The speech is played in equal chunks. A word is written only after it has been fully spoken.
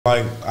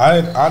Like,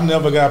 I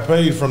never got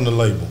paid from the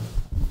label.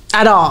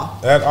 At all?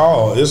 At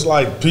all. It's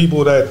like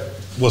people that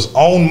was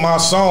on my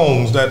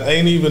songs that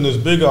ain't even as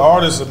big an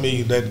artist as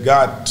me that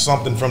got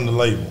something from the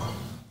label.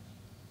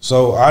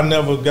 So I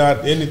never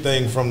got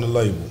anything from the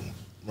label,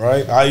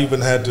 right? I even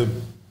had to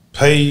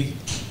pay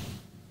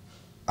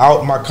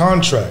out my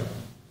contract,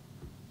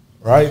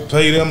 right?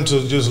 Pay them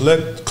to just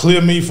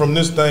clear me from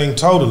this thing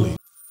totally.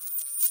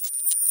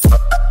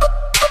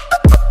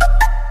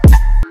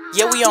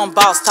 Yeah, we on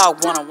Boss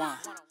Talk 101.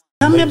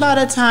 Tell me about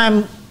a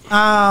time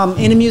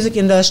in the music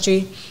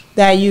industry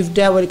that you've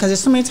dealt with, because there's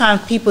so many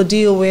times people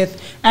deal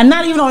with, and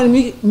not even on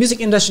the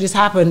music industry this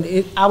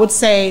happened. I would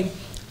say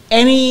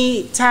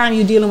any time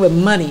you're dealing with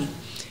money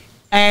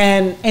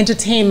and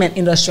entertainment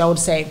industry, I would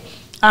say,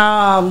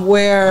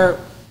 where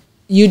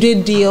you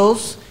did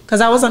deals, because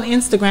I was on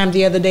Instagram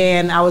the other day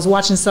and I was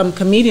watching some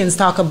comedians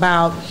talk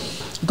about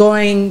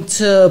going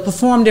to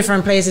perform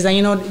different places, and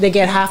you know they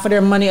get half of their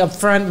money up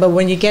front, but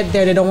when you get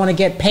there they don't want to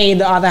get paid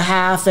the other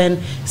half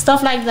and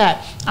stuff like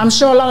that. I'm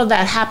sure a lot of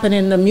that happened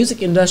in the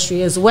music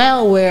industry as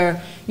well,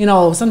 where you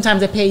know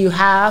sometimes they pay you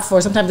half, or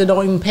sometimes they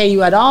don't even pay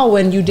you at all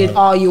when you did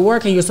all your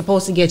work and you're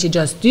supposed to get your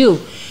just due.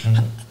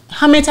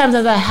 How many times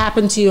has that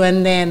happened to you,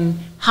 and then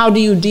how do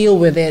you deal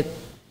with it?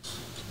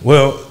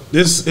 Well,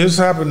 it's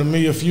happened to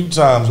me a few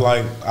times.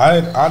 Like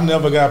I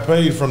never got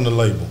paid from the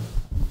label.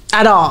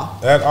 At all?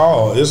 At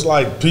all. It's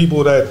like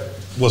people that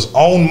was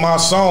on my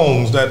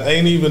songs that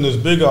ain't even as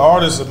big an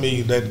artist as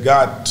me that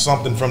got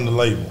something from the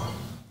label.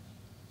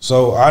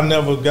 So I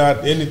never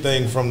got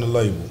anything from the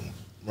label,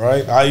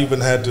 right? I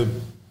even had to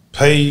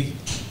pay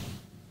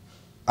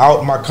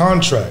out my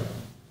contract,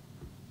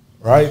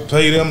 right?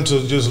 Pay them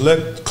to just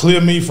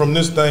clear me from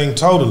this thing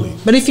totally.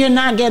 But if you're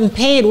not getting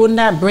paid, wouldn't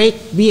that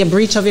be a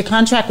breach of your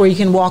contract where you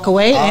can walk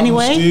away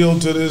anyway? I'm still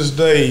to this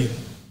day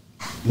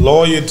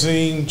lawyer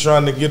team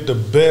trying to get the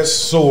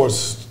best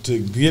source to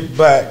get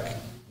back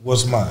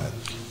what's mine.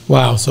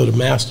 Wow, so the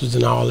masters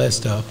and all that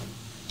stuff.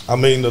 I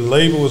mean, the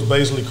label was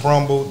basically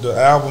crumbled. The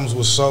albums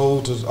were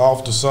sold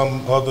off to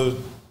some other,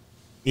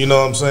 you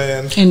know what I'm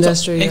saying?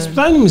 Industry. So,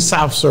 explain to me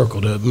South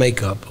Circle, the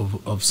makeup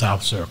of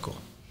South Circle.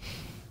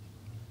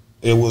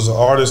 It was an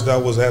artist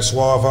that was at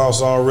Suave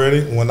House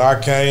already. When I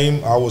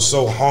came, I was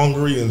so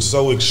hungry and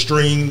so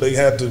extreme, they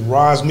had to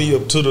rise me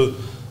up to the,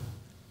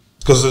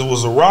 because it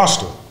was a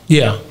roster.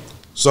 Yeah.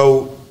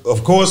 So,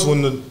 of course,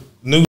 when the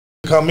new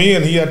come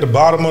in, he at the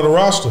bottom of the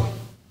roster.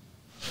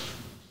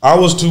 I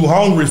was too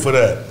hungry for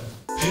that.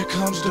 Here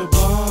comes the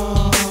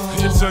ball.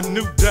 It's a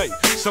new day,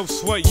 so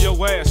sway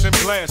your ass and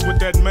blast with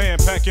that man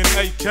packing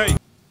AK.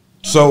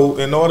 So,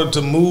 in order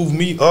to move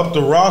me up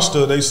the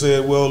roster, they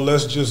said, well,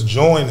 let's just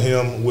join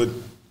him with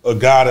a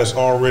guy that's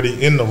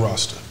already in the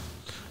roster.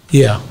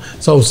 Yeah,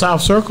 so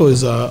South Circle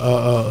is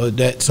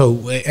that.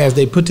 So as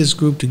they put this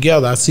group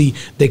together, I see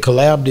they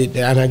collabed it,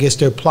 and I guess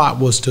their plot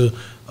was to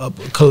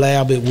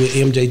collab it with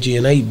MJG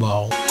and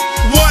 8-Ball. 1,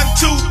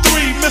 2,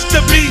 3, Mr.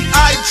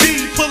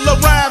 B.I.G. Pull a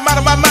rhyme out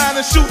of my mind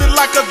and shoot it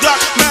like a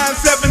Glock 9,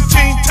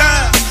 17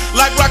 times.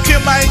 Like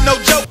Rakim, I ain't no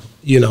joke.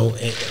 You know,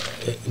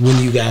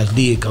 when you guys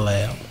did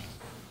collab,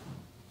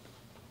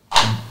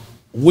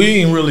 we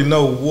didn't really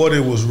know what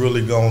it was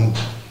really going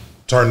to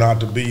turn out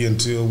to be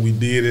until we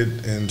did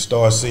it and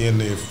start seeing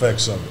the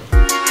effects of it.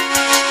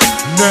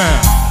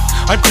 Now,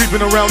 I'm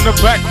creeping around the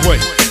back way,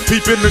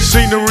 peeping the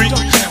scenery,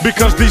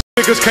 because these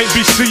niggas can't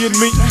be seeing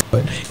me.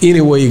 But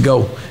anywhere you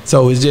go,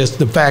 so it's just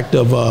the fact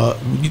of,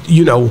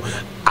 you know,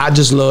 I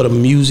just love the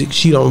music.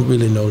 She don't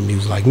really know the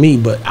music like me,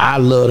 but I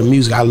love the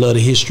music. I love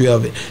the history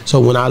of it. So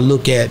when I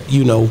look at,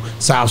 you know,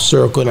 South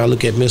Circle, and I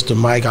look at Mr.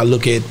 Mike, I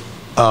look at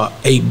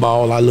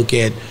 8-Ball, I look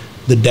at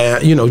the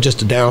down, you know, just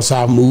the down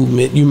south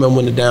movement. You remember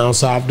when the down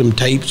south, them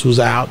tapes was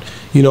out,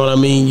 you know what I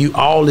mean?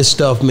 All this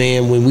stuff,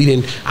 man,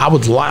 when I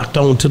was locked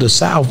on to the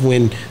south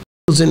when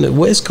was in the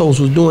West Coast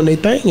was doing their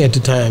thing at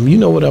the time, you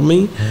know what I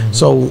mean?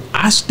 So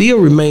I still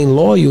remain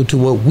loyal to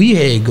what we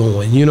had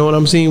going, you know what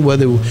I'm saying?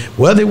 Whether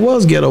it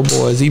was Ghetto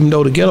Boys, even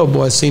though the Ghetto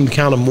Boys seemed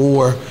kind of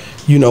more,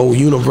 you know,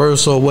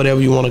 universal, whatever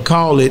you want to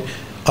call it,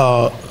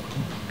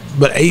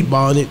 but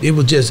 8-Ball, it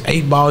was just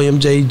 8-Ball,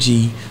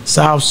 MJG,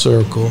 South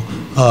Circle,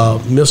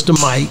 Mr.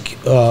 Mike,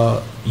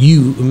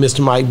 you,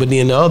 Mr. Mike, but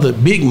then the other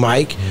Big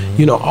Mike,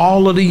 you know,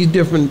 all of these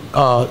different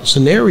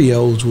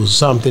scenarios was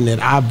something that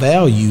I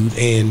valued,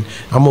 and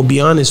I'm gonna be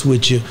honest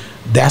with you,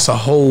 that's a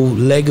whole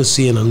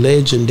legacy and a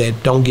legend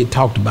that don't get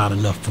talked about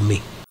enough for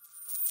me.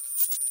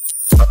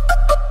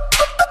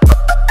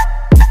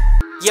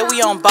 Yeah,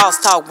 we on Boss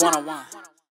Talk 101.